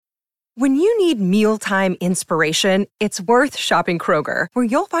When you need mealtime inspiration, it's worth shopping Kroger, where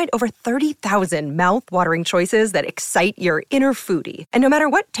you'll find over 30,000 mouth-watering choices that excite your inner foodie. And no matter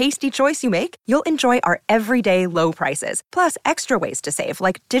what tasty choice you make, you'll enjoy our everyday low prices, plus extra ways to save,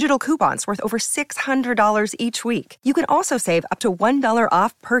 like digital coupons worth over $600 each week. You can also save up to $1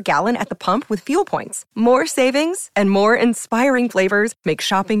 off per gallon at the pump with fuel points. More savings and more inspiring flavors make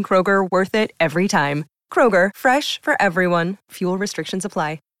shopping Kroger worth it every time. Kroger, fresh for everyone. Fuel restrictions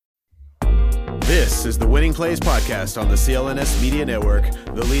apply. This is the Winning Plays podcast on the CLNS Media Network,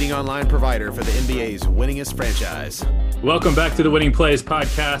 the leading online provider for the NBA's winningest franchise. Welcome back to the Winning Plays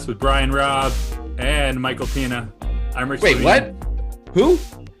podcast with Brian Robb and Michael Pina. I'm Rich. Wait, Levine. what? Who?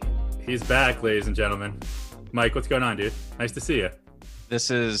 He's back, ladies and gentlemen. Mike, what's going on, dude? Nice to see you.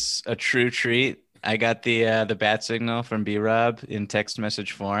 This is a true treat. I got the bat signal from B-Rob in text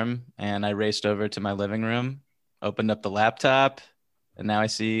message form, and I raced over to my living room, opened up the laptop, and now I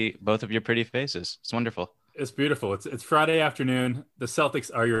see both of your pretty faces. It's wonderful. It's beautiful. It's Friday afternoon. The Celtics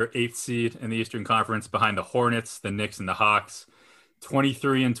are your 8th seed in the Eastern Conference behind the Hornets, the Knicks, and the Hawks.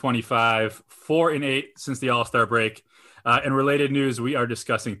 23-25, 4-8 since the All-Star break. In related news, we are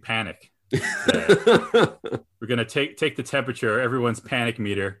discussing panic. We're going to take the temperature, everyone's panic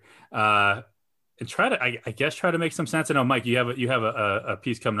meter, and try to make some sense. I know, Mike, you have a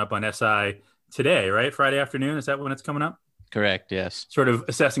piece coming up on SI today, right? Friday afternoon. Is that when it's coming up? Correct. Yes. Sort of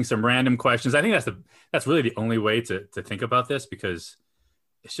assessing some random questions. I think that's really the only way to think about this, because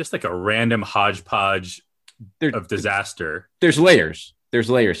it's just like a random hodgepodge of disaster. There's layers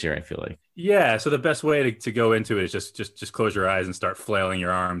here, I feel like. Yeah. So the best way to go into it is just close your eyes and start flailing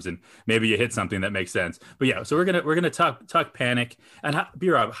your arms, and maybe you hit something that makes sense. But yeah, so we're gonna talk panic. And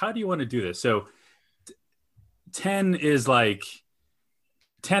B-Rob, how do you want to do this? So 10 is like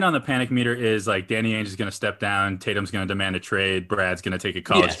 10 on the panic meter is like Danny Ainge is going to step down, Tatum's going to demand a trade, Brad's going to take a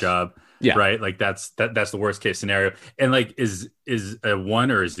college job, right? Like that's the worst case scenario. And like is a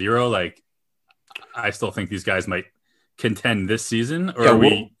 1 or a 0? Like I still think these guys might contend this season, or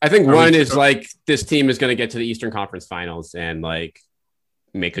I think 1 is like this team is going to get to the Eastern Conference Finals and like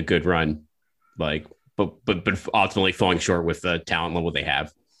make a good run, like but ultimately falling short with the talent level they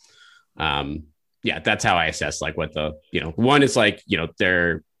have. Yeah, that's how I assess like what the, 1 is like,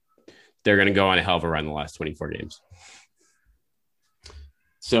 they're going to go on a hell of a run in the last 24 games.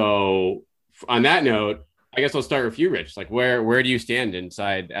 So on that note, I guess I'll start with you, Rich. Like where do you stand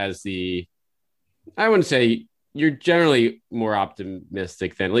inside as I wouldn't say you're generally more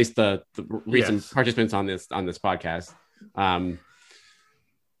optimistic than at least the recent participants on this podcast.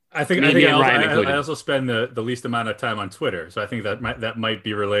 I think I also spend the least amount of time on Twitter, so I think that might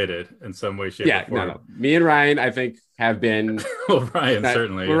be related in some way, shape, or form. No. Me and Ryan, I think, have been. Well, Ryan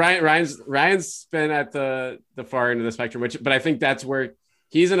certainly. Well, Ryan's been at the far end of the spectrum, but I think that's where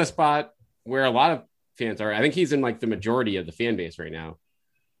he's in a spot where a lot of fans are. I think he's in like the majority of the fan base right now,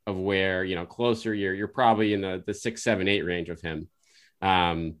 of where closer you're probably in the 6, 7, 8 range of him.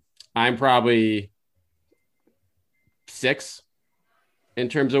 I'm probably 6. In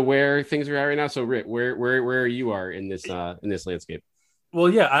terms of where things are at right now. So Rick, where you are in this landscape? Well,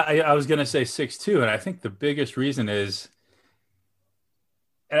 yeah, I was going to say 6-2. And I think the biggest reason is,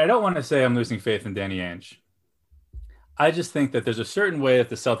 and I don't want to say I'm losing faith in Danny Ainge. I just think that there's a certain way that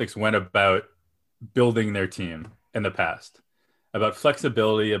the Celtics went about building their team in the past, about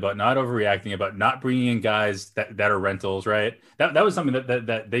flexibility, about not overreacting, about not bringing in guys that are rentals, right? That was something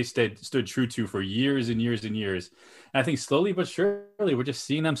that they stood true to for years and years and years. And I think slowly but surely, we're just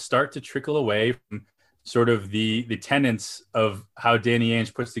seeing them start to trickle away from sort of the tenets of how Danny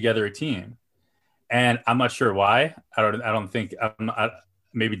Ainge puts together a team. And I'm not sure why. I don't think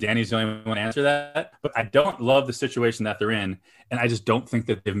maybe Danny's the only one to answer that, but I don't love the situation that they're in. And I just don't think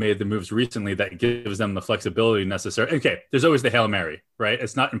that they've made the moves recently that gives them the flexibility necessary. Okay, there's always the Hail Mary, right?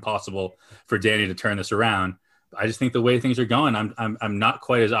 It's not impossible for Danny to turn this around. I just think the way things are going, I'm not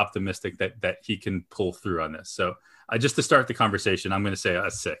quite as optimistic that he can pull through on this. So just to start the conversation, I'm going to say a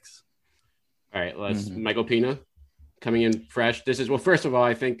 6. All right, let's Michael Pina coming in fresh. First of all,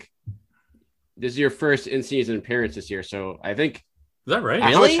 I think this is your first in-season appearance this year. So I think, is that right?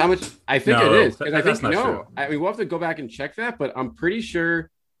 How much? I think it is. Because I think we'll have to go back and check that, but I'm pretty sure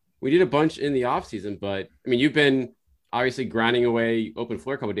we did a bunch in the off season. But I mean, you've been obviously grinding away open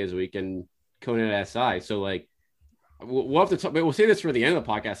floor a couple of days a week and going at SI. So like, we'll have to talk. But we'll say this for the end of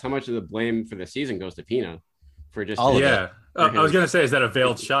the podcast. How much of the blame for the season goes to Pina for just all of it? I was gonna say, is that a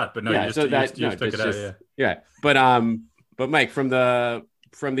veiled shot? But no, you took it out. Yeah. But Mike, from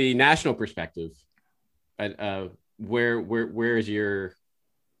the national perspective, where is your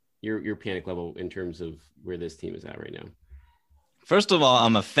panic level in terms of where this team is at right now? First of all,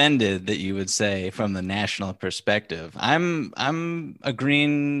 I'm offended that you would say from the national perspective. I'm a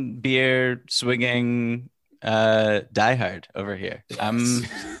green beer swigging diehard over here.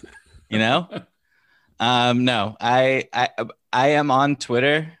 You know, no, I am on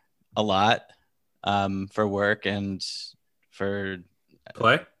Twitter a lot for work and for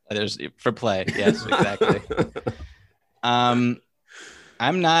Play? There's for play. Yes, exactly. I'm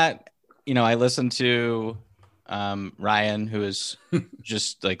not, I listen to Ryan, who is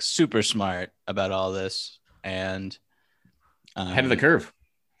just like super smart about all this and Head of the curve.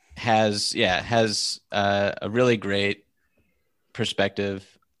 has a really great perspective.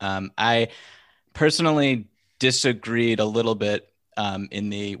 I personally disagreed a little bit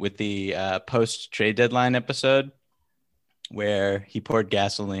with the post trade deadline episode where he poured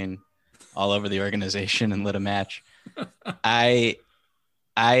gasoline all over the organization and lit a match. I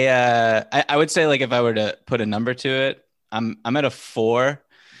would say, like, if I were to put a number to it, I'm at a 4,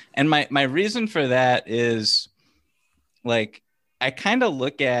 and my reason for that is, like, I kind of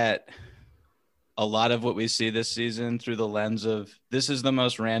look at a lot of what we see this season through the lens of this is the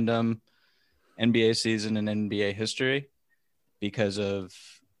most random NBA season in NBA history because of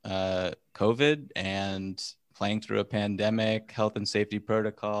COVID and playing through a pandemic, health and safety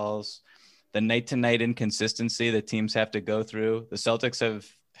protocols, the night-to-night inconsistency that teams have to go through. The Celtics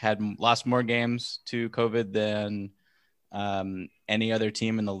have lost more games to COVID than any other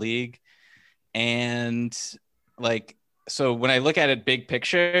team in the league. And, like, so when I look at it big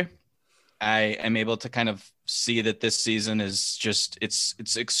picture, I am able to kind of see that this season is just, it's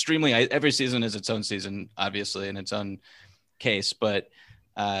extremely, every season is its own season, obviously, in its own case. But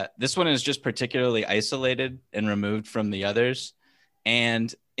this one is just particularly isolated and removed from the others.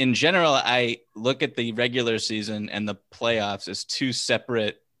 And in general, I look at the regular season and the playoffs as two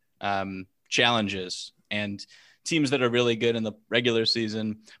separate challenges, and teams that are really good in the regular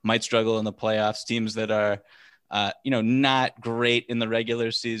season might struggle in the playoffs. Teams that are, not great in the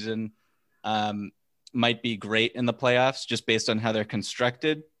regular season might be great in the playoffs just based on how they're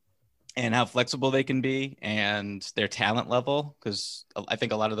constructed and how flexible they can be and their talent level. Because I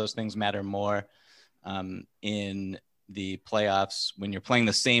think a lot of those things matter more in the playoffs when you're playing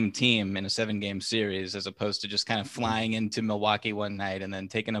the same team in a 7-game series, as opposed to just kind of flying into Milwaukee one night and then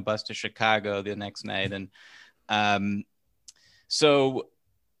taking a bus to Chicago the next night. And so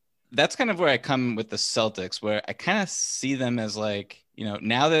that's kind of where I come with the Celtics, where I kind of see them as, like,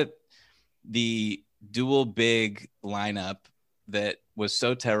 now that the dual big lineup that was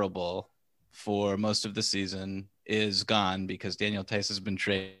so terrible for most of the season is gone because Daniel Tice has been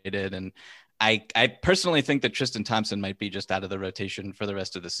traded. And I personally think that Tristan Thompson might be just out of the rotation for the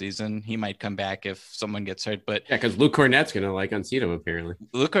rest of the season. He might come back if someone gets hurt, but yeah, because Luke Cornett's going to unseat him, apparently.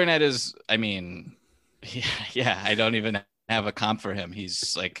 Luke Cornett is, I don't even have a comp for him.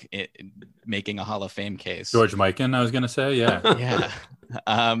 He's making a Hall of Fame case. George Mikan, I was going to say. Yeah.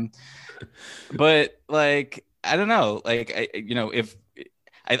 Yeah. But, like, I don't know, like, if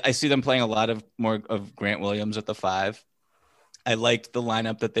I see them playing a lot of more of Grant Williams at the 5. I liked the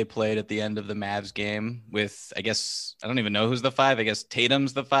lineup that they played at the end of the Mavs game with, I guess, I don't even know who's the 5. I guess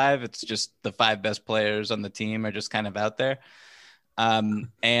Tatum's the 5. It's just the 5 best players on the team are just kind of out there.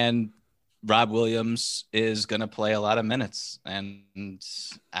 And Rob Williams is going to play a lot of minutes. And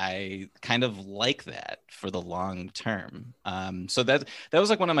I kind of like that for the long term. So that was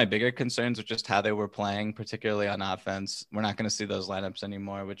like one of my bigger concerns with just how they were playing, particularly on offense. We're not going to see those lineups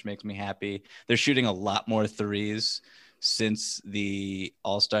anymore, which makes me happy. They're shooting a lot more threes since the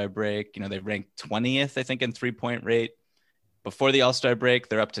All-Star break. They ranked 20th, I think, in 3-point rate. Before the All-Star break,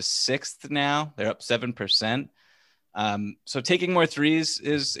 they're up to 6th now. They're up 7%. So taking more threes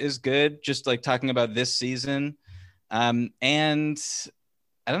is good. Just like talking about this season. And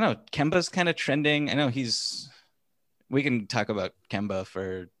I don't know, Kemba's kind of trending. I know we can talk about Kemba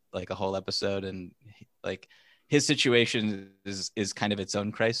for like a whole episode, and like his situation is kind of its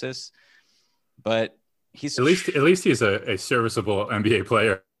own crisis, but he's at least he's a serviceable NBA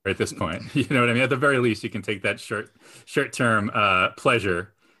player at this point. You know what I mean? At the very least, you can take that short-term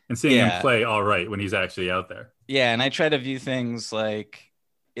pleasure in seeing him play all right when he's actually out there. Yeah, and I try to view things like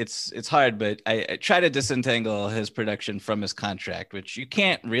it's hard, but I try to disentangle his production from his contract, which you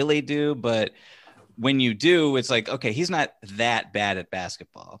can't really do. But when you do, it's like, okay, he's not that bad at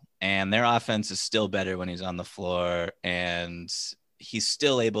basketball, and their offense is still better when he's on the floor, and he's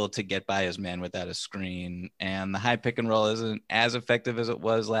still able to get by his man without a screen. And the high pick and roll isn't as effective as it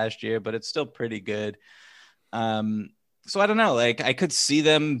was last year, but it's still pretty good. So I don't know, like I could see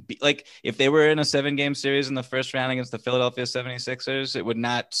them like if they were in a 7-game series in the first round against the Philadelphia 76ers, it would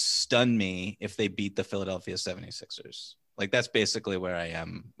not stun me if they beat the Philadelphia 76ers. Like that's basically where I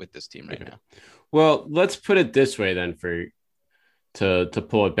am with this team right now. Well, let's put it this way then to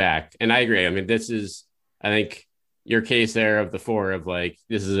pull it back. And I agree. I mean, I think your case there of the four of like,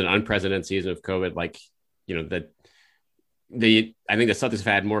 this is an unprecedented season of COVID. Like, you know, I think the Celtics have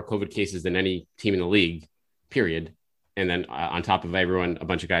had more COVID cases than any team in the league, period. And then on top of everyone, a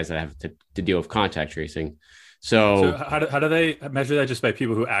bunch of guys that have to deal with contact tracing. So how do they measure that? Just by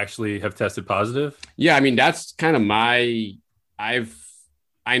people who actually have tested positive? Yeah, I mean, that's kind of I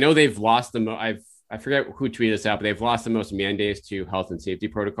know they've lost I forget who tweeted this out, but they've lost the most mandates to health and safety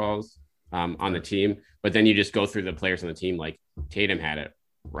protocols on the team. But then you just go through the players on the team, like Tatum had it,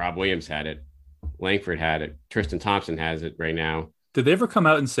 Rob Williams had it, Langford had it, Tristan Thompson has it right now. Did they ever come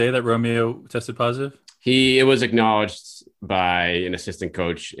out and say that Romeo tested positive? It was acknowledged by an assistant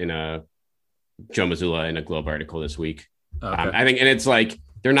coach in Joe Mazzulla in a Globe article this week. Okay. I think, and it's like,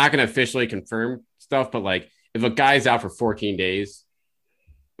 they're not going to officially confirm stuff, but like if a guy's out for 14 days,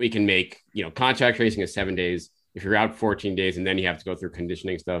 we can make, contact tracing is 7 days. If you're out 14 days and then you have to go through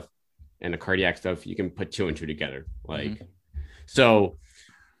conditioning stuff and the cardiac stuff, you can put 2 and 2 together. Like, so,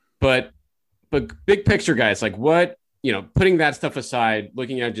 but big picture guys, like what, putting that stuff aside,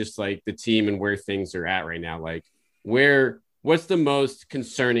 looking at just like the team and where things are at right now, like what's the most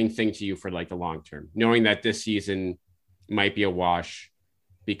concerning thing to you for like the long term, knowing that this season might be a wash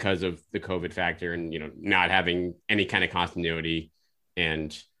because of the COVID factor and, not having any kind of continuity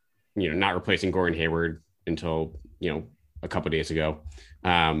and, not replacing Gordon Hayward until, a couple of days ago.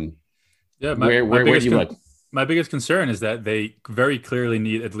 Where do you look? My biggest concern is that they very clearly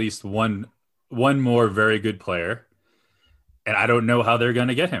need at least one more very good player. And I don't know how they're going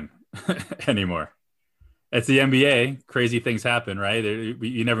to get him anymore. It's the NBA. Crazy things happen, right?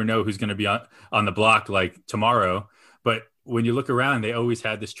 You never know who's going to be on the block like tomorrow. But when you look around, they always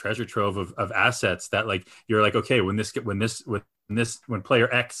had this treasure trove of assets that like, you're like, okay, when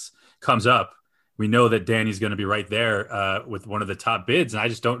player X comes up, we know that Danny's going to be right there with one of the top bids. And I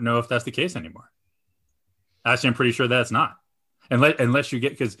just don't know if that's the case anymore. Actually, I'm pretty sure that's not. Unless you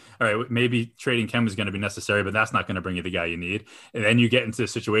get, because, all right, maybe trading Kemba is going to be necessary, but that's not going to bring you the guy you need. And then you get into a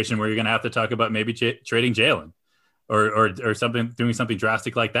situation where you're going to have to talk about maybe trading Jalen or something, doing something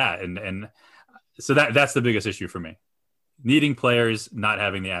drastic like that. And so that's the biggest issue for me. Needing players, not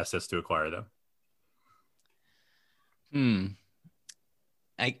having the assets to acquire them.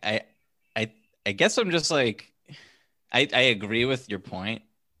 I guess I'm just like, I agree with your point.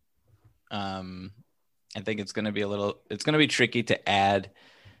 I think it's going to be tricky to add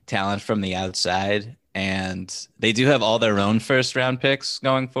talent from the outside. And they do have all their own first round picks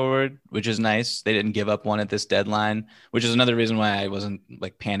going forward, which is nice. They didn't give up one at this deadline, which is another reason why I wasn't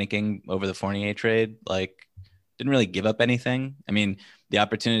like panicking over the Fournier trade. Like, didn't really give up anything. I mean, the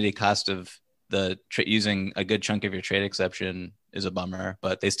opportunity cost of using a good chunk of your trade exception is a bummer,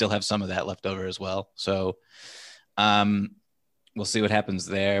 but they still have some of that left over as well. So we'll see what happens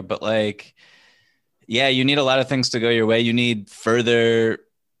there. But like, yeah, you need a lot of things to go your way. You need further,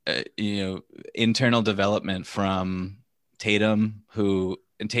 internal development from Tatum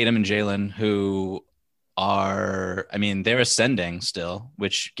and Jalen, who are, I mean, they're ascending still,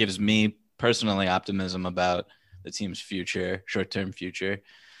 which gives me personally optimism about the team's future, short-term future.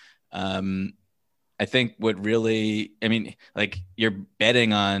 I think you're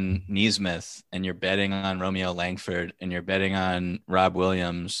betting on Nesmith and you're betting on Romeo Langford and you're betting on Rob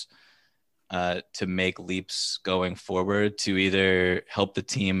Williams to make leaps going forward to either help the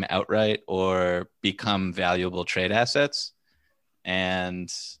team outright or become valuable trade assets.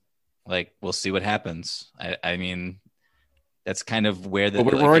 And like, we'll see what happens. I mean, that's kind of where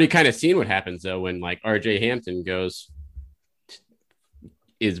we're already kind of seeing what happens though, when like RJ Hampton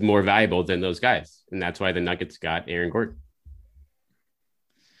is more valuable than those guys. And that's why the Nuggets got Aaron Gordon.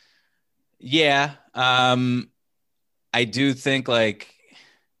 Yeah. I do think like,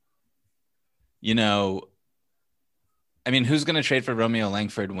 I mean, who's going to trade for Romeo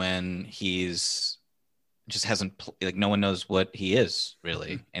Langford when he's just hasn't like, no one knows what he is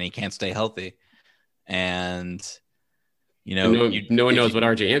really, and he can't stay healthy. And, no one knows what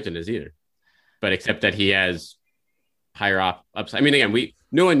RJ Hampton is either, but except that he has higher upside. I mean, again,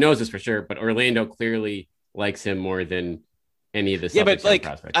 no one knows this for sure, but Orlando clearly likes him more than any of the Celtics but like,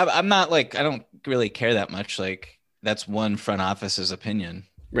 prospects. I'm not like, I don't really care that much. Like, that's one front office's opinion.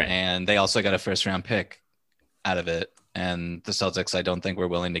 Right. And they also got a first round pick out of it. And the Celtics, I don't think were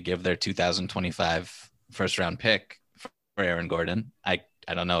willing to give their 2025 first round pick for Aaron Gordon. I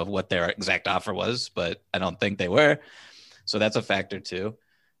don't know what their exact offer was, but I don't think they were. So that's a factor too.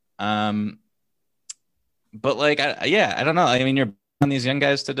 But like, I don't know. I mean, you're on these young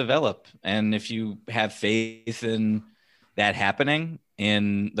guys to develop. And if you have faith in that happening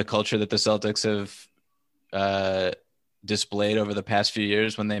in the culture that the Celtics have displayed over the past few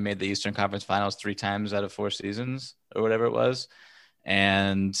years when they made the Eastern Conference Finals 3 times out of 4 seasons or whatever it was.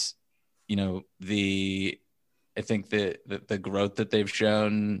 And, you know, I think the growth that they've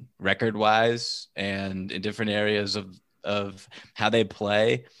shown record wise and in different areas of how they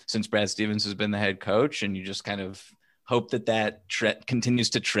play since Brad Stevens has been the head coach. And you just kind of hope that continues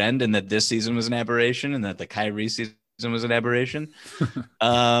to trend, and that this season was an aberration, and that the Kyrie season was an aberration.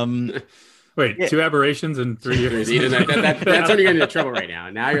 Wait, yeah. 2 aberrations in 3 years. That's when you're into trouble right now.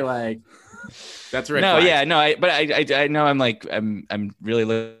 Now you're like, that's right. No, yeah, no. I know. I'm really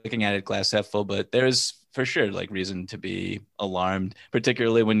looking at it glass half full, but there's for sure like reason to be alarmed,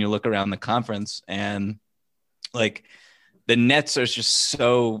 particularly when you look around the conference and like the Nets are just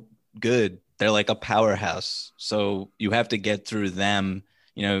so good. They're like a powerhouse. So you have to get through them.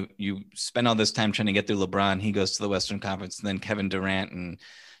 You know, you spend all this time trying to get through LeBron. He goes to the Western Conference, and then Kevin Durant, and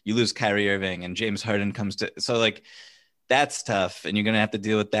you lose Kyrie Irving, and James Harden comes to. So like, that's tough, and you're gonna have to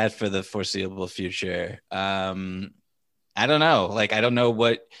deal with that for the foreseeable future. I don't know. Like, I don't know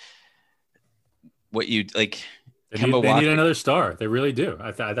what you like. They need another star. They really do.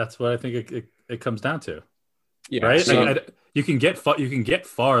 That's what I think it comes down to. Yeah, right. So, like, you can get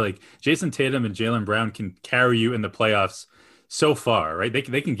far. Like Jason Tatum and Jaylen Brown can carry you in the playoffs so far, right?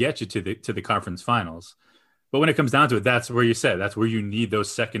 They can get you to the conference finals. But when it comes down to it, that's where you need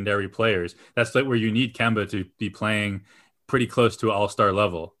those secondary players. That's like where you need Kemba to be playing pretty close to all-star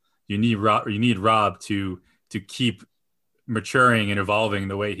level. You need Rob to keep maturing and evolving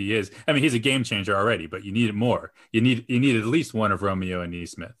the way he is. I mean, he's a game changer already, but you need more. You need at least one of Romeo and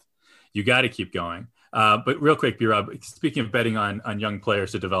Nesmith. You got to keep going. But real quick, B-Rob, speaking of betting on young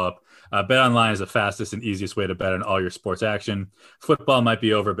players to develop, BetOnline is the fastest and easiest way to bet on all your sports action. Football might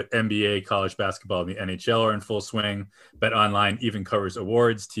be over, but NBA, college basketball, and the NHL are in full swing. BetOnline even covers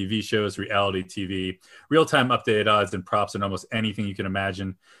awards, TV shows, reality TV, real-time updated odds and props on almost anything you can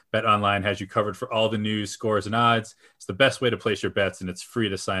imagine. BetOnline has you covered for all the news, scores, and odds. It's the best way to place your bets, and it's free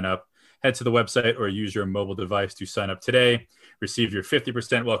to sign up. Head to the website or use your mobile device to sign up today. Receive your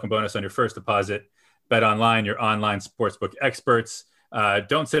 50% welcome bonus on your first deposit. BetOnline, your online sportsbook experts.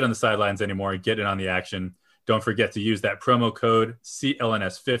 Don't sit on the sidelines anymore. Get in on the action. Don't forget to use that promo code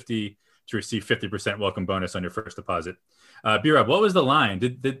CLNS50 to receive 50% welcome bonus on your first deposit. B-Rob, what was the line?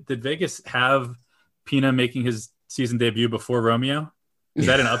 Did Vegas have Pina making his season debut before Romeo? Is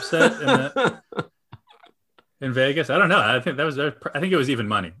that an upset in Vegas? I don't know. I think it was even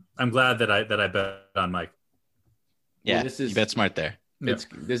money. I'm glad that I bet on Mike. Yeah, well, you bet smart there.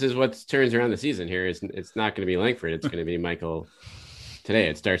 This is what turns around the season here. It's not going to be Langford. It's going to be Michael today.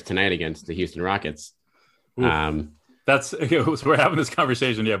 It starts tonight against the Houston Rockets. We're having this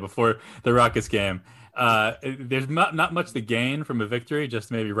conversation, before the Rockets game. There's not much to gain from a victory, just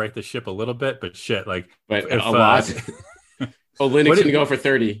maybe right the ship a little bit, but a lot. Linux can go for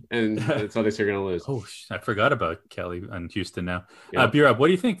 30, and the Celtics are going to lose. Oh, I forgot about Kelly and Houston now. Yeah. B-Rob, what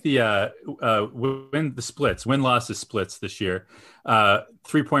do you think the win-losses splits this year?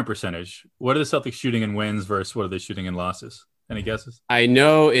 3-point percentage. What are the Celtics shooting in wins versus what are they shooting in losses? Any guesses? I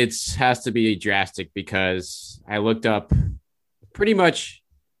know it has to be drastic because I looked up pretty much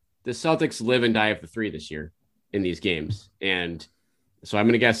the Celtics live and die of the 3 this year in these games. And so I'm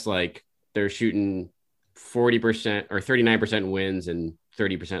going to guess like they're shooting 40% or 39% wins and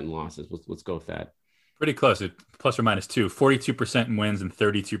 30% in losses. Let's go with that. Pretty close. Plus or minus 2, 42% in wins and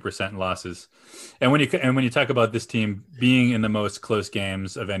 32% in losses. And when you talk about this team being in the most close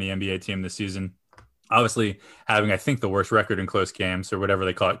games of any NBA team this season, obviously having, I think, the worst record in close games or whatever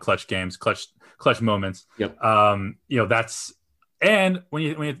they call it, clutch games, clutch moments. Yep. That's, and when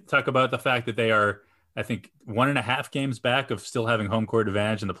you talk about the fact that they are, I think, 1.5 games back of still having home court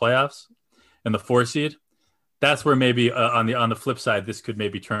advantage in the playoffs and the 4 seed, that's where maybe on the flip side, this could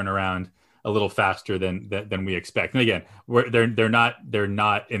maybe turn around a little faster than we expect. And again, they're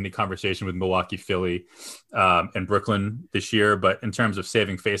not in the conversation with Milwaukee, Philly, and Brooklyn this year. But in terms of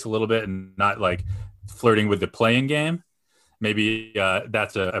saving face a little bit and not like flirting with the play-in game, maybe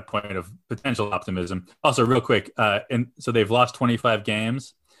that's a point of potential optimism. Also, real quick, and so they've lost 25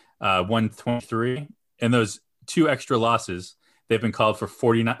 games, won 23. In those 2 extra losses, they've been called for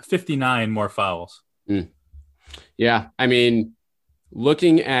 59 more fouls. Mm. Yeah, I mean,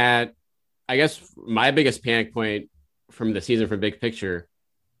 looking at, I guess my biggest panic point from the season from big picture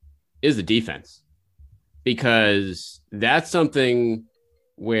is the defense, because that's something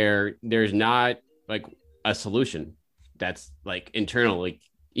where there's not like a solution that's like internal, like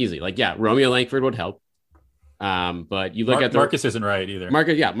easy. Like, yeah, Romeo Langford would help. But you look at Marcus isn't right either.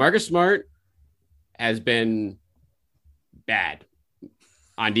 Marcus Smart has been bad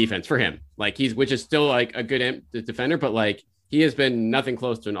on defense for him. Like which is still like a good defender, but like he has been nothing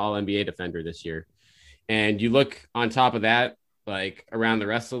close to an all NBA defender this year. And you look on top of that, like around the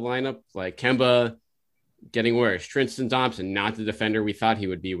rest of the lineup, like Kemba getting worse. Tristan Thompson, not the defender we thought he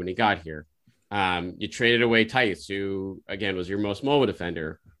would be when he got here. You traded away Tice, who again was your most mobile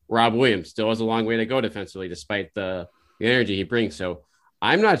defender. Rob Williams still has a long way to go defensively, despite the energy he brings. So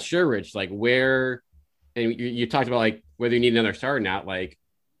I'm not sure, Rich, like where, and you talked about like whether you need another star or not. Like,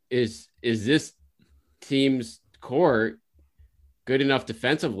 is this team's core good enough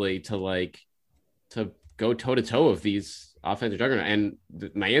defensively to go toe to toe with these offensive juggernaut? And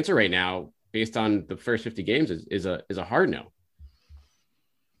my answer right now, based on the first 50 games, is a hard no.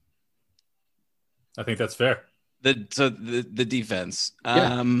 I think that's fair. The defense,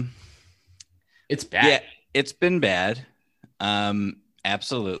 it's bad. Yeah, it's been bad.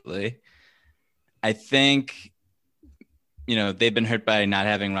 Absolutely. I think, they've been hurt by not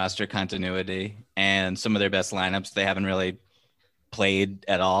having roster continuity, and some of their best lineups, they haven't really played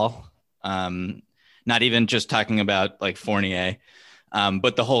at all. Not even just talking about like Fournier,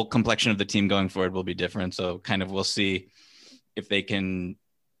 but the whole complexion of the team going forward will be different. So kind of, we'll see if they can,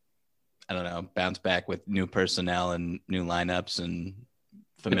 I don't know, bounce back with new personnel and new lineups and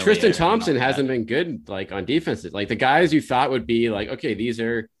Tristan Thompson hasn't been good, like on defense. Like the guys you thought would be like, okay, these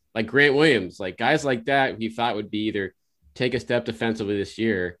are like Grant Williams, like guys like that you thought would be either take a step defensively this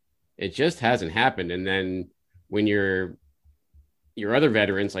year. It just hasn't happened. And then when your other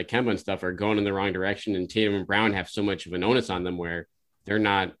veterans like Kemba and stuff are going in the wrong direction, and Tatum and Brown have so much of an onus on them where they're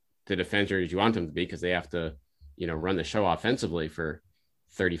not the defenders you want them to be because they have to, run the show offensively for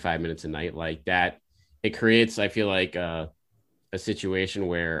 35 minutes a night like that. It creates, I feel like, a situation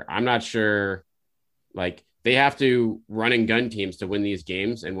where I'm not sure, like they have to run and gun teams to win these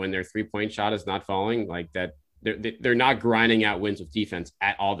games. And when their 3-point shot is not falling like that, they're not grinding out wins with defense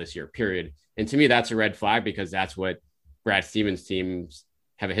at all this year, period. And to me, that's a red flag because that's what Brad Stevens teams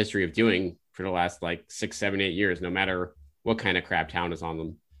have a history of doing for the last like 6, 7, 8 years, no matter what kind of crap town is on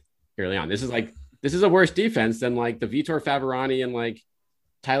them early on. This is a worse defense than like the Vitor Faverani and like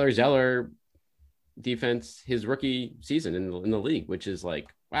Tyler Zeller defense his rookie season in the league, which is like,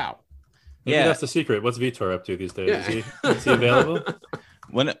 wow. Maybe that's the secret. What's Vitor up to these days? Yeah. Is he available?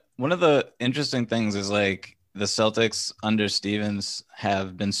 One of the interesting things is like the Celtics under Stevens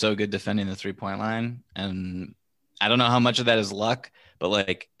have been so good defending the 3-point line. And I don't know how much of that is luck, but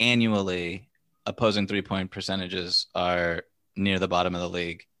like annually opposing 3-point percentages are near the bottom of the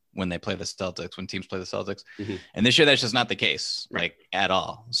league when they play the Celtics, when teams play the Celtics. Mm-hmm. And this year, that's just not the case, like at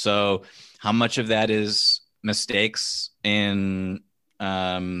all. So how much of that is mistakes in,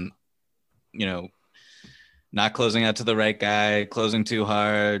 not closing out to the right guy, closing too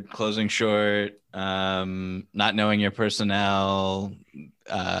hard, closing short, not knowing your personnel,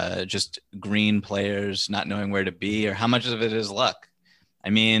 just green players, not knowing where to be, or how much of it is luck?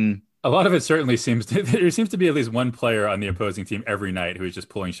 I mean, a lot of it certainly there seems to be at least one player on the opposing team every night who is just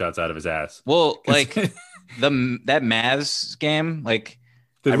pulling shots out of his ass. Well, like that Mavs game, like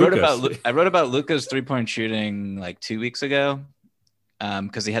I wrote about Luka's 3-point shooting like 2 weeks ago.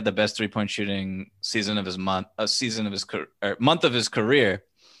 Because he had the best 3-point shooting month of his career.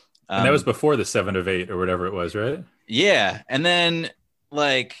 And that was before the 7 of 8 or whatever it was, right? Yeah. And then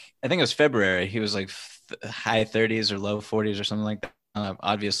like, I think it was February. He was like high 30s or low 40s or something like that.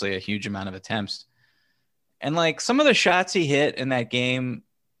 Obviously a huge amount of attempts. And like some of the shots he hit in that game,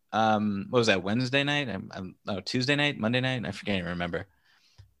 what was that, Wednesday night? Tuesday night, Monday night? I can't even remember.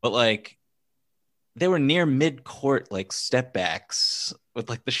 But like, they were near mid-court, like step backs with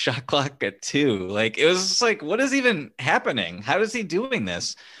like the shot clock at 2. Like it was just like, what is even happening? How is he doing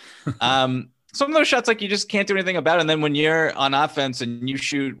this? Some of those shots, like you just can't do anything about it. And then when you're on offense and you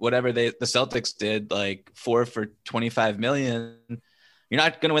shoot whatever the Celtics did, like 4 for 25 million, you're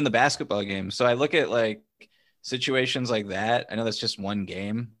not going to win the basketball game. So I look at like situations like that. I know that's just one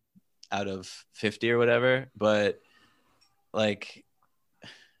game out of 50 or whatever, but like,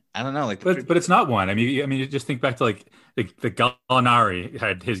 I don't know, like, but it's not one. I mean, you just think back to like the Gallinari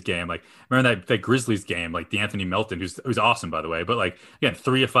had his game. Like, remember that Grizzlies game, like D'Anthony Melton, who's awesome by the way. But like again,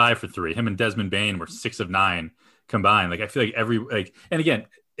 3 of 5 for 3. Him and Desmond Bane were 6 of 9 combined. Like I feel like and again,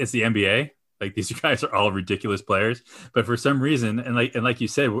 it's the NBA. Like these guys are all ridiculous players, but for some reason, and like you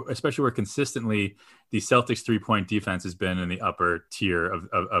said, especially where consistently the Celtics 3-point defense has been in the upper tier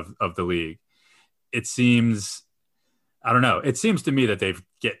of the league, it seems. I don't know. It seems to me that they've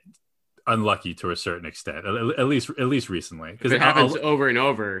get unlucky to a certain extent, at least recently. Because it happens over and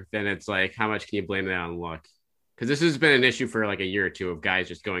over, then it's like, how much can you blame that on luck? Because this has been an issue for like a year or two of guys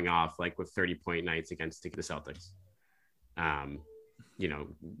just going off like with 30-point nights against the Celtics. time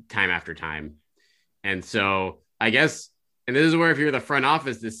after time. And so I guess, and this is where if you're the front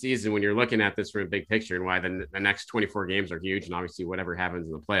office this season, when you're looking at this from a big picture and why the next 24 games are huge, and obviously whatever happens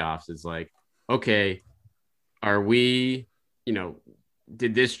in the playoffs is like, okay, are we,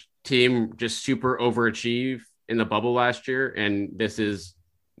 did this team just super overachieve in the bubble last year and this is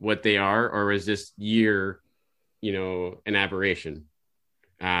what they are, or is this year, an aberration?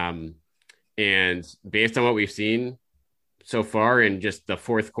 And based on what we've seen so far and just the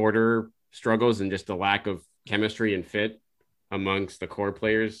fourth quarter struggles and just the lack of chemistry and fit amongst the core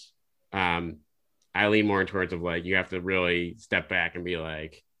players, I lean more towards of like, you have to really step back and be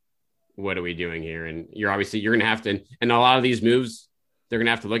like, what are we doing here? And you're going to have to, and a lot of these moves they're going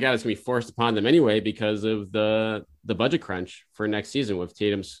to have to look at, it's going to be forced upon them anyway, because of the budget crunch for next season with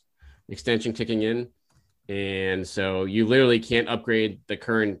Tatum's extension kicking in. And so you literally can't upgrade the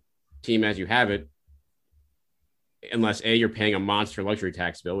current team as you have it unless A, you're paying a monster luxury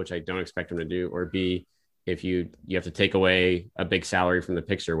tax bill, which I don't expect them to do, or B, if you have to take away a big salary from the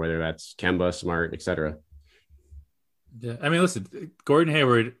picture, whether that's Kemba, Smart, etc. Yeah, I mean, listen, Gordon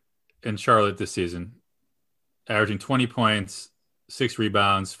Hayward in Charlotte this season, averaging 20 points, 6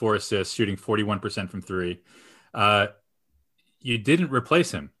 rebounds, 4 assists, shooting 41% from 3. You didn't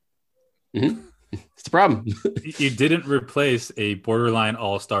replace him. Mm-hmm. It's the problem. You didn't replace a borderline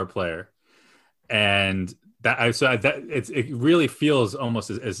all-star player, and it really feels almost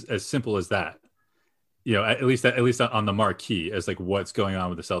as simple as that. At least on the marquee, as like what's going on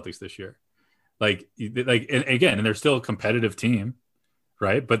with the Celtics this year. And they're still a competitive team,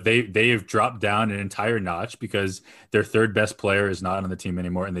 right? But they have dropped down an entire notch because their third best player is not on the team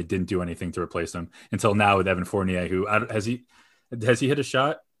anymore, and they didn't do anything to replace him until now with Evan Fournier, who has he hit a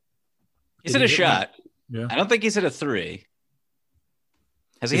shot? He's hit a shot. Yeah. I don't think he's hit a 3.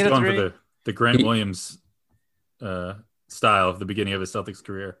 Has he He's hit a going 3? for the Grant Williams style of the beginning of his Celtics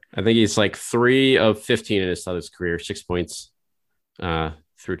career. I think he's like 3 of 15 in his Celtics career, 6 points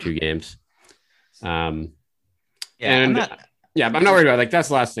through 2 games. I'm not worried about that's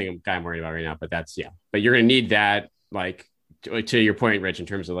the last thing I'm worried about right now. But but you're gonna need that, like to your point, Rich, in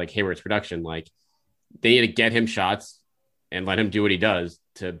terms of like Hayward's production. Like they need to get him shots and let him do what he does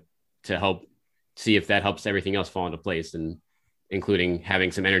to help see if that helps everything else fall into place, and including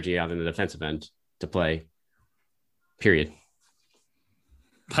having some energy out in the defensive end to play. Period.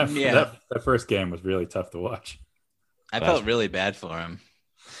 That first game was really tough to watch. I felt really bad for him.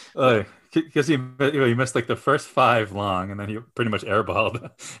 Because he missed like the first 5 long, and then he pretty much airballed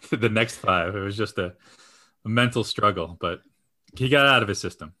the next 5. It was just a mental struggle, but he got out of his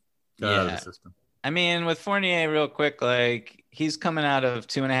system. I mean, with Fournier, real quick, like he's coming out of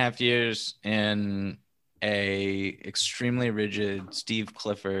 2.5 years in a extremely rigid Steve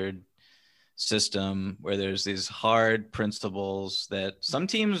Clifford system where there's these hard principles that some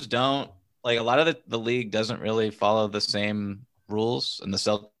teams don't, like a lot of the league doesn't really follow the same rules, and the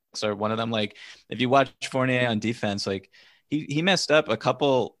Celtics are one of them. Like if you watch Fournier on defense, like he messed up a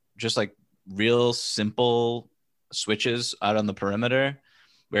couple just like real simple switches out on the perimeter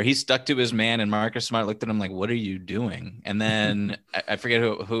where he stuck to his man, and Marcus Smart looked at him like, what are you doing? And then I forget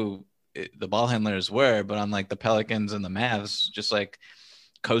who the ball handlers were, but on like the Pelicans and the Mavs, just like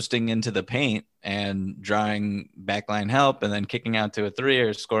coasting into the paint and drawing backline help and then kicking out to a 3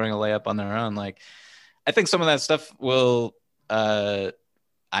 or scoring a layup on their own. Like I think some of that stuff will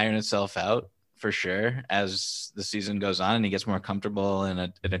iron itself out for sure as the season goes on and he gets more comfortable in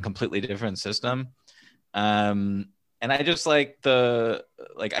a completely different system. And I just I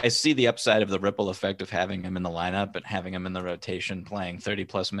see the upside of the ripple effect of having him in the lineup and having him in the rotation playing 30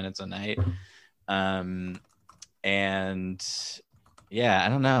 plus minutes a night. And yeah, I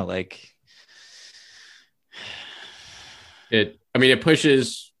don't know. Like it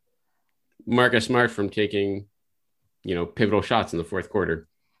pushes Marcus Smart from taking, pivotal shots in the fourth quarter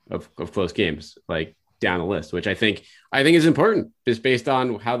of close games, like down the list, which I think is important just based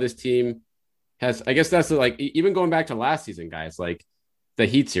on how this team has, I guess that's even going back to last season, guys, like the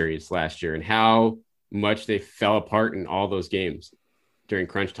Heat series last year and how much they fell apart in all those games during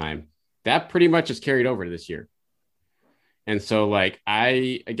crunch time, that pretty much is carried over to this year. And so and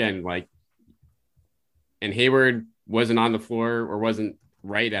Hayward wasn't on the floor or wasn't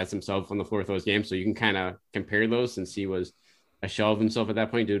right as himself on the floor with those games. So you can kind of compare those and see was a shell of himself at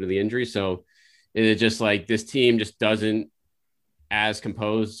that point due to the injury. So it is just like this team just doesn't as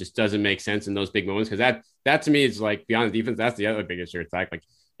composed, just doesn't make sense in those big moments. Cause that to me is like beyond the defense. That's the other biggest attack. Like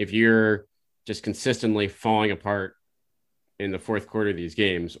if you're just consistently falling apart in the fourth quarter of these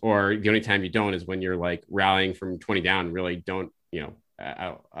games, or the only time you don't is when you're like rallying from 20 down, really don't,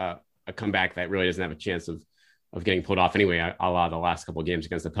 a comeback that really doesn't have a chance of of getting pulled off anyway, a la the last couple of games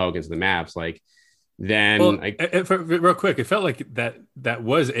against the Pelicans and the Mavs, like then real quick, it felt like that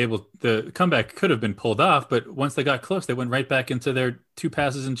was able, the comeback could have been pulled off, but once they got close, they went right back into their 2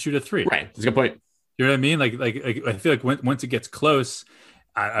 passes and shoot a 3. Right. That's a good point. You know what I mean? Like I feel like once it gets close,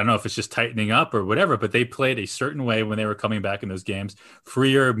 I don't know if it's just tightening up or whatever, but they played a certain way when they were coming back in those games,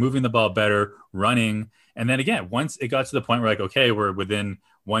 freer, moving the ball better, running. And then again, once it got to the point where like, okay, we're within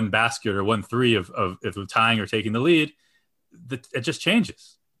 1 basket or 1 3 of tying or taking the lead, it just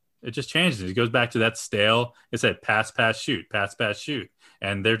changes. It just changes. It goes back to that stale, it's that pass, shoot, pass, shoot.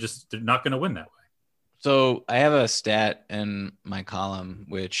 And they're not going to win that way. So I have a stat in my column,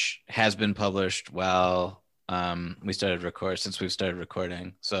 which has been published while we've started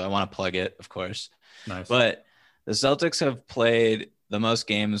recording. So I want to plug it, of course. Nice. But the Celtics have played the most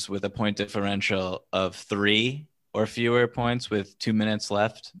games with a point differential of 3 or fewer points with 2 minutes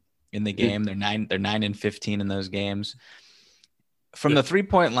left in the game. They're 9-15 in those games. From the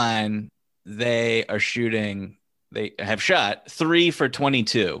 3-point line, they have shot 3 for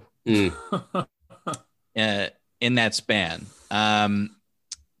 22 in that span.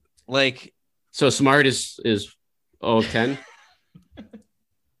 So Smart is 0-10.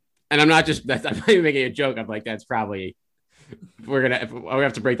 And I'm not even making a joke. I'm like, that's probably, we're gonna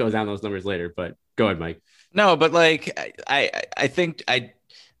have to break those numbers later, but go ahead, Mike. No, but like I think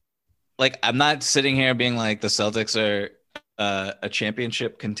I'm not sitting here being like the Celtics are a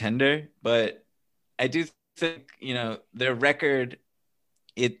championship contender, but I do think, their record,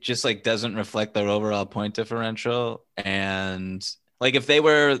 it just like doesn't reflect their overall point differential. And like if they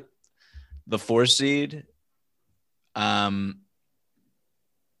were the 4 seed, would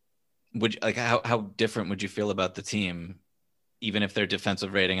like how different would you feel about the team, even if their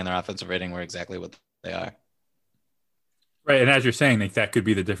defensive rating and their offensive rating were exactly what they are? Right. And as you're saying, like that could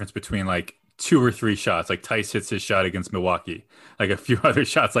be the difference between like 2 or 3 shots. Like Tice hits his shot against Milwaukee, like a few other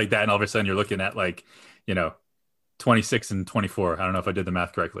shots like that. And all of a sudden you're looking at like, 26 and 24. I don't know if I did the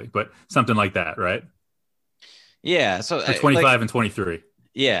math correctly, but something like that. Right. Yeah. So or 25 and 23.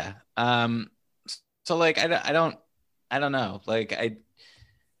 Yeah. So like, I don't know. Like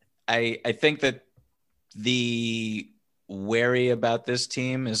I think that the wary about this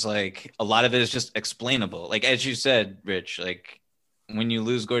team is like a lot of it is just explainable. Like, as you said, Rich, like when you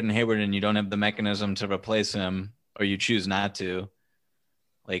lose Gordon Hayward and you don't have the mechanism to replace him, or you choose not to,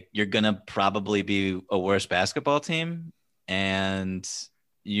 like you're going to probably be a worse basketball team. And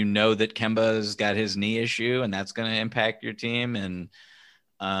that Kemba's got his knee issue and that's going to impact your team. And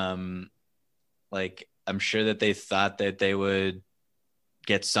like, I'm sure that they thought that they would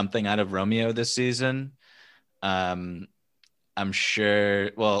get something out of Romeo this season. I'm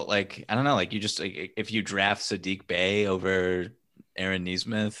sure. Well, like, I don't know, like you just, like, if you draft Sadiq Bey over Aaron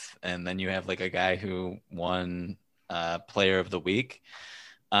Nesmith, and then you have like a guy who won player of the week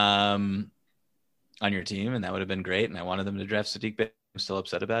on your team, and that would have been great. And I wanted them to draft Sadiq Bey. I'm still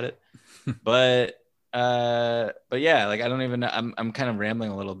upset about it. But yeah, like, I don't even know. I'm kind of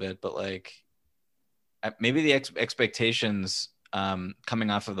rambling a little bit, but like maybe the expectations coming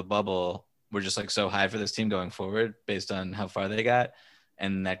off of the bubble were just like so high for this team going forward based on how far they got.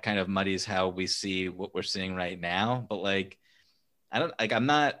 And that kind of muddies how we see what we're seeing right now. But like, I'm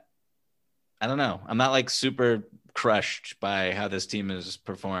not like super crushed by how this team has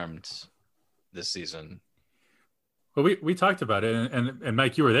performed this season. Well, we talked about it, and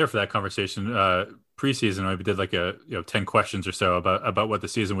Mike, you were there for that conversation preseason. We did like 10 questions or so about what the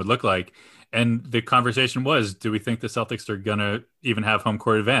season would look like, and the conversation was, do we think the Celtics are gonna even have home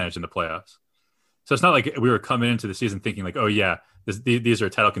court advantage in the playoffs? So it's not like we were coming into the season thinking like, oh yeah, these are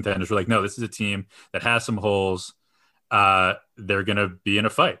title contenders. We're like, no, this is a team that has some holes. They're gonna be in a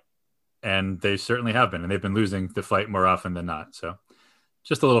fight, and they certainly have been, and they've been losing the fight more often than not. So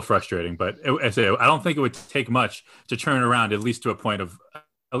just a little frustrating, but I don't think it would take much to turn around, at least to a point of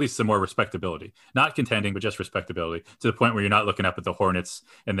at least some more respectability, not contending, but just respectability, to the point where you're not looking up at the Hornets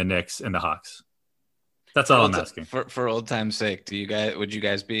and the Knicks and the Hawks. That's all I'm asking. For old time's sake, would you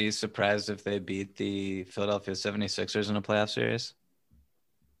guys be surprised if they beat the Philadelphia 76ers in a playoff series?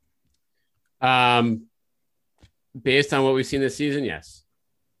 Based on what we've seen this season, yes.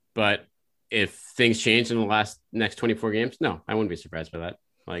 But if things change in the next 24 games, no, I wouldn't be surprised by that.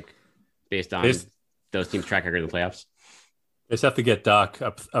 Like, based on those teams' track record in the playoffs, they just have to get Doc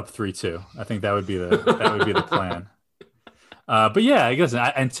up 3-2. I think that would be the plan. But yeah, I guess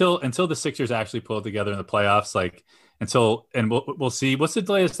until the Sixers actually pull it together in the playoffs, and we'll see. What's the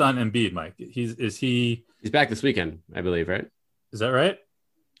latest on Embiid, Mike? He's back this weekend, I believe, right? Is that right?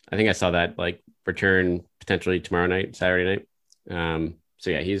 I think I saw that, like, return potentially tomorrow night, Saturday night. So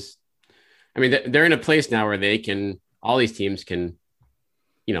yeah, he's I mean, they're in a place now where all these teams can,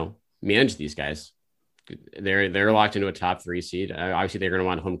 manage these guys. They're locked into a top 3 seed. Obviously, they're going to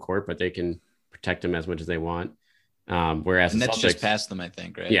want home court, but they can protect them as much as they want. Whereas and the that's Celtics, just past them, I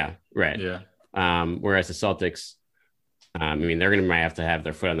think, right? Yeah, right. Yeah. Whereas the Celtics, they're going to might have to have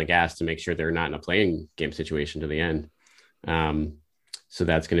their foot on the gas to make sure they're not in a playing game situation to the end. So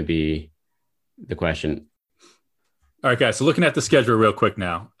that's going to be the question. All right, guys. So looking at the schedule real quick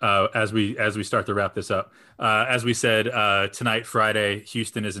now, as we start to wrap this up, as we said, tonight, Friday,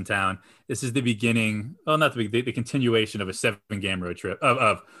 Houston is in town. This is the beginning. Oh, not the continuation of a 7-game road trip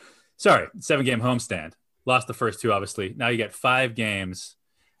 7-game homestand. Lost the first 2, obviously. Now you get 5 games: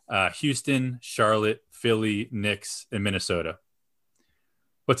 Houston, Charlotte, Philly, Knicks, and Minnesota.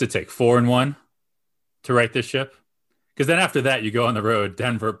 What's it take? 4-1 to right this ship? Because then after that, you go on the road: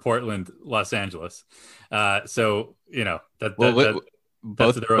 Denver, Portland, Los Angeles. So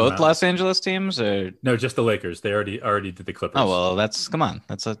both Los Angeles teams, or no, just the Lakers. They already did the Clippers. Oh well, that's a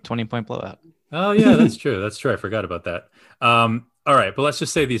 20-point blowout. Oh yeah, that's true. That's true. I forgot about that. All right, but let's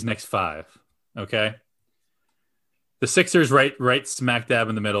just say these next 5. Okay, the Sixers right smack dab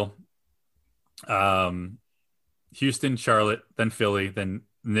in the middle. Houston, Charlotte, then Philly, then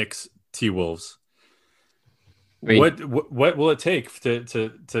Knicks, T-Wolves. What will it take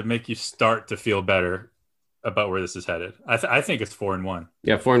to make you start to feel better about where this is headed? I think it's 4-1.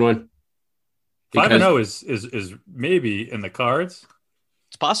 Yeah, 4-1. 5-0 is maybe in the cards.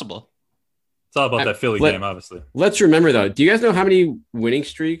 It's possible. It's all about that Philly game, obviously. Let's remember though. Do you guys know how many winning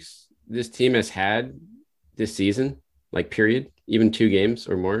streaks this team has had this season? Like period, even 2 games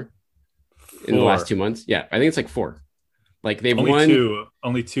or more in the last 2 months. Yeah, I think it's like 4. Like they've won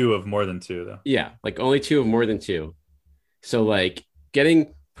only 2 of more than 2 though. Yeah, like only 2 of more than 2. So like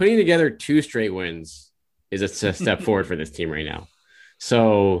putting together 2 straight wins is a step forward for this team right now.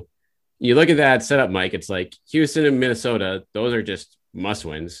 So you look at that setup, Mike. It's like Houston and Minnesota; those are just must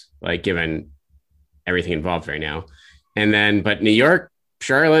wins, like given everything involved right now. And then, but New York,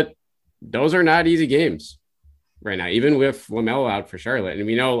 Charlotte, those are not easy games right now, even with LaMelo out for Charlotte. And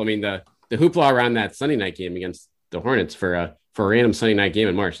we know, I mean, the hoopla around that Sunday night game against the Hornets for a random Sunday night game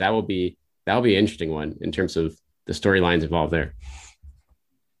in March. That'll be an interesting one in terms of the storylines involved there.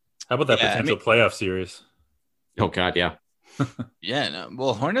 How about that potential playoff series? Oh God, yeah. Yeah, no.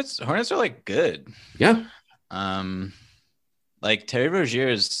 Well, Hornets are like good. Yeah. Like Terry Rozier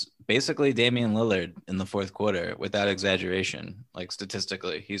is basically Damian Lillard in the fourth quarter without exaggeration. Like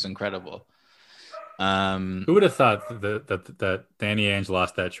statistically, he's incredible. Who would have thought that Danny Ainge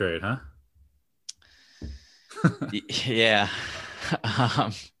lost that trade, huh? Yeah.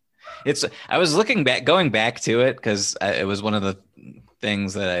 I was going back to it because it was one of the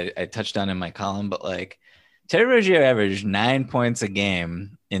things that I touched on in my column, but like Terry Rozier averaged 9 points a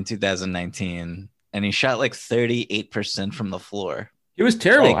game in 2019 and he shot like 38% from the floor. It was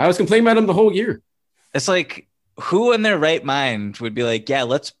terrible. I was complaining about him the whole year. It's like, who in their right mind would be like, yeah,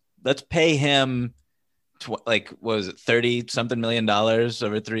 let's pay him what was it, $30-something million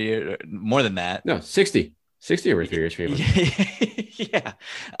over 3 years, more than that. No, 60 over 3 years. Yeah.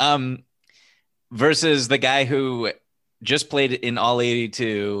 Versus the guy who just played in all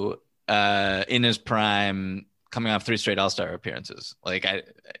 82 in his prime, coming off 3 straight All-Star appearances. Like I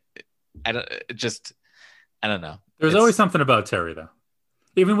don't know. There's always something about Terry though.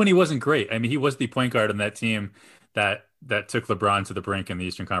 Even when he wasn't great. I mean, he was the point guard on that team that took LeBron to the brink in the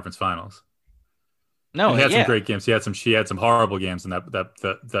Eastern Conference Finals. No, and he had some great games. He had some horrible games in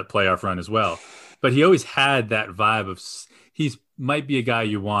that playoff run as well. But he always had that vibe of he's might be a guy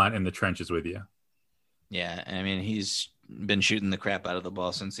you want in the trenches with you. Yeah, I mean, he's been shooting the crap out of the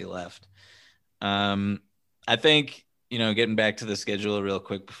ball since he left. I think, getting back to the schedule real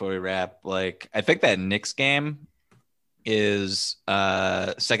quick before we wrap, like I think that Knicks game is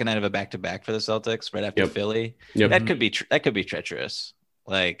second night of a back-to-back for the Celtics right after Philly. Yep. That could be treacherous.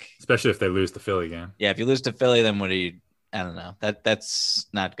 Like, especially if they lose the Philly game. Yeah, if you lose to Philly, then what are you? I don't know. That's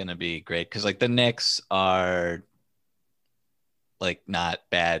not going to be great because like the Knicks are like not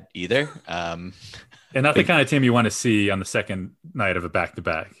bad either. And not the kind of team you want to see on the second night of a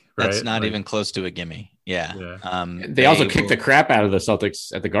back-to-back. Right? That's not even close to a gimme. Yeah. They also kicked the crap out of the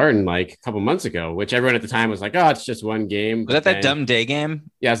Celtics at the Garden like a couple months ago, which everyone at the time was like, "Oh, it's just one game." Was that dumb day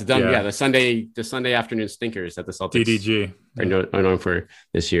game? Yeah, it's a dumb. Yeah, the Sunday afternoon stinkers that the Celtics DDG are known for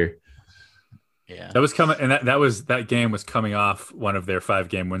this year. Yeah, that was coming, and that game was coming off one of their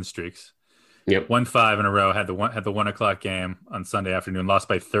 5-game win streaks. Yep, won 5 in a row. Had the 1 o'clock game on Sunday afternoon, lost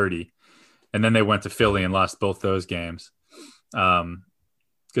by 30, and then they went to Philly and lost both those games.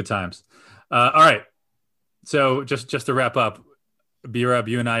 Good times. All right. So just to wrap up, B-Rob,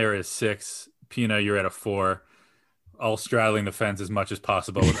 you and I are at 6. Pino, you're at a 4. All straddling the fence as much as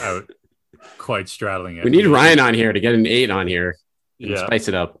possible without quite straddling it. We need Ryan on here to get an 8 on here and spice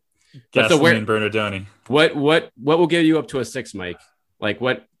it up. Gastelum and Bernardoni. What will get you up to a 6, Mike? Like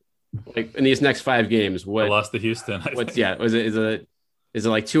in these next 5 games? What I lost to Houston? Is it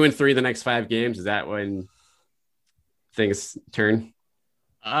like 2 and 3 the next 5 games? Is that when things turn?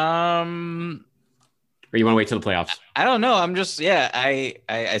 Or you want to wait till the playoffs? I don't know. I'm just I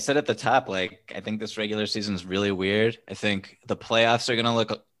said at the top, like, I think this regular season is really weird. I think the playoffs are gonna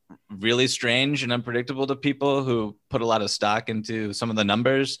look really strange and unpredictable to people who put a lot of stock into some of the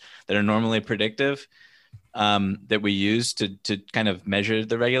numbers that are normally predictive, that we use to kind of measure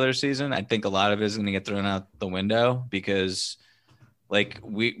the regular season. I think a lot of it is going to get thrown out the window because like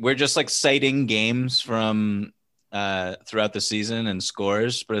we're just like citing games from throughout the season and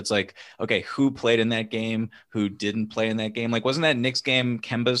scores, but it's like, okay, who played in that game, who didn't play in that game? Like, wasn't that Knicks game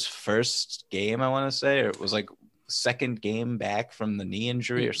Kemba's first game, I want to say, or it was like second game back from the knee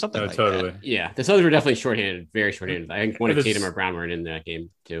injury or something like totally. that. Yeah, the Celtics were definitely shorthanded, very shorthanded. I think one of Tatum or Brown were in that game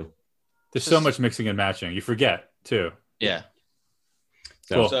too. There's so much mixing and matching. You forget too. Yeah.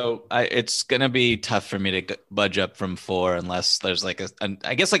 Cool. So it's going to be tough for me to budge up from 4 unless there's like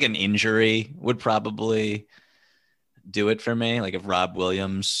I guess like an injury would probably do it for me. Like if Rob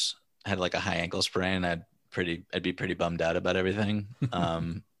Williams had like a high ankle sprain, I'd be pretty bummed out about everything.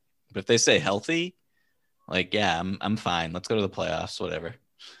 But if they stay healthy, like, yeah, I'm fine. Let's go to the playoffs, whatever.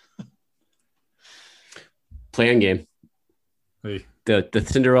 Play-in game. Hey. The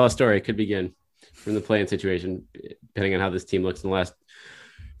Cinderella story could begin from the play-in situation, depending on how this team looks in the last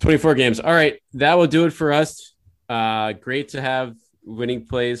 24 games. All right, that will do it for us. Great to have Winning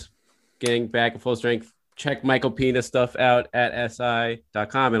Plays gang back at full strength. Check Michael Pina's stuff out at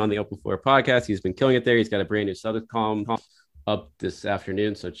si.com and on the Open Floor podcast. He's been killing it there. He's got a brand new Celtics column up this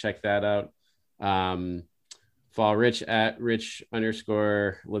afternoon, so check that out. Follow Rich at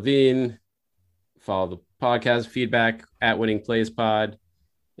Rich_Levine. Follow the podcast feedback at Winning Plays Pod.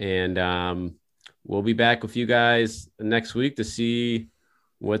 And we'll be back with you guys next week to see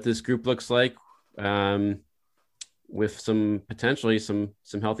what this group looks like, with some potentially some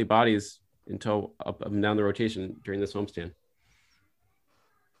healthy bodies until up and down the rotation during this homestand.